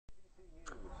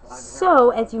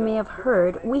So, as you may have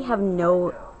heard, we have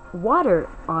no water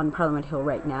on Parliament Hill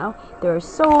right now. There are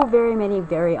so very many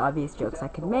very obvious jokes I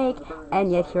could make,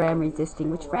 and yet here I am resisting,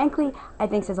 which frankly I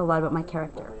think says a lot about my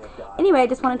character. Anyway, I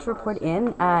just wanted to report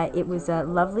in. It was a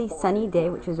lovely sunny day,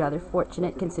 which was rather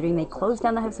fortunate considering they closed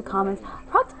down the House of Commons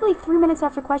approximately 3 minutes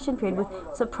after question period with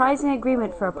surprising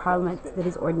agreement for a parliament that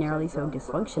is ordinarily so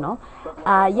dysfunctional.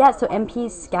 Yeah, so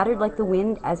MPs scattered like the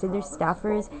wind, as did their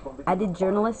staffers, as did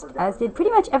journalists, as did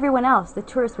pretty much everyone else. The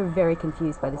tourists were very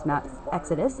confused by this mass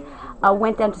exodus.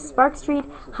 Went down to Spark Street,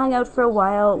 hung out for a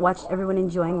while, watched everyone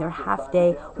enjoying their half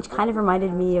day, which kind of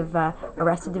reminded me of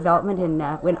Arrested Development and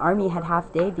when Army had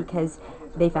half day because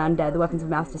they found the weapons of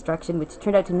mass destruction, which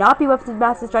turned out to not be weapons of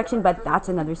mass destruction, but that's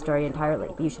another story entirely.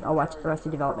 But you should all watch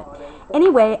Arrested Development.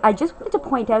 Anyway, I just wanted to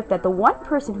point out that the one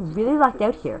person who really lucked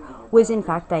out here was in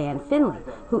fact Diane Finley,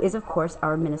 who is of course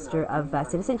our Minister of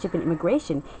Citizenship and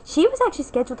Immigration. She was actually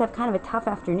scheduled to have kind of a tough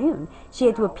afternoon. She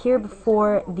had to appear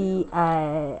before the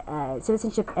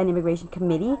Citizenship and Immigration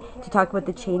Committee to talk about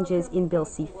the changes in Bill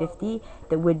C-50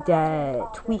 that would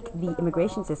tweak the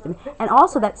immigration system, and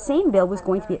also that same bill was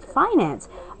going to be at Finance,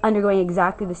 undergoing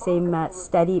exactly the same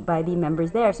study by the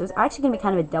members there. So it was actually going to be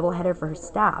kind of a doubleheader for her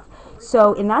staff.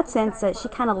 So in that sense, she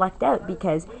kind of lucked out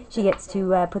because she gets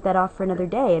to put that off for another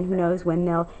day, and who knows when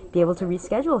they'll be able to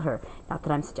reschedule her. Not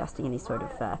that I'm suggesting any sort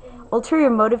of ulterior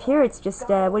motive here. It's just,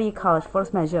 what do you call it,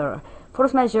 force majeure.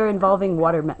 Force majeure involving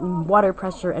water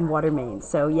pressure and water mains.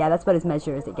 So yeah, that's about as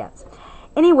measure as it gets.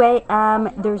 Anyway,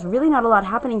 there's really not a lot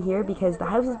happening here because the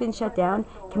House has been shut down,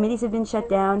 committees have been shut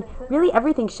down, really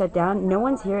everything's shut down. No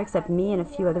one's here except me and a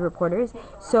few other reporters.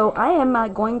 So I am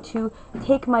going to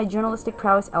take my journalistic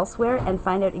prowess elsewhere and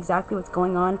find out exactly what's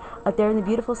going on out there in the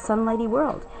beautiful sunlighty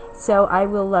world. So I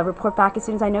will report back as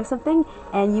soon as I know something,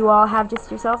 and you all have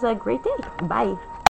just yourselves a great day. Bye.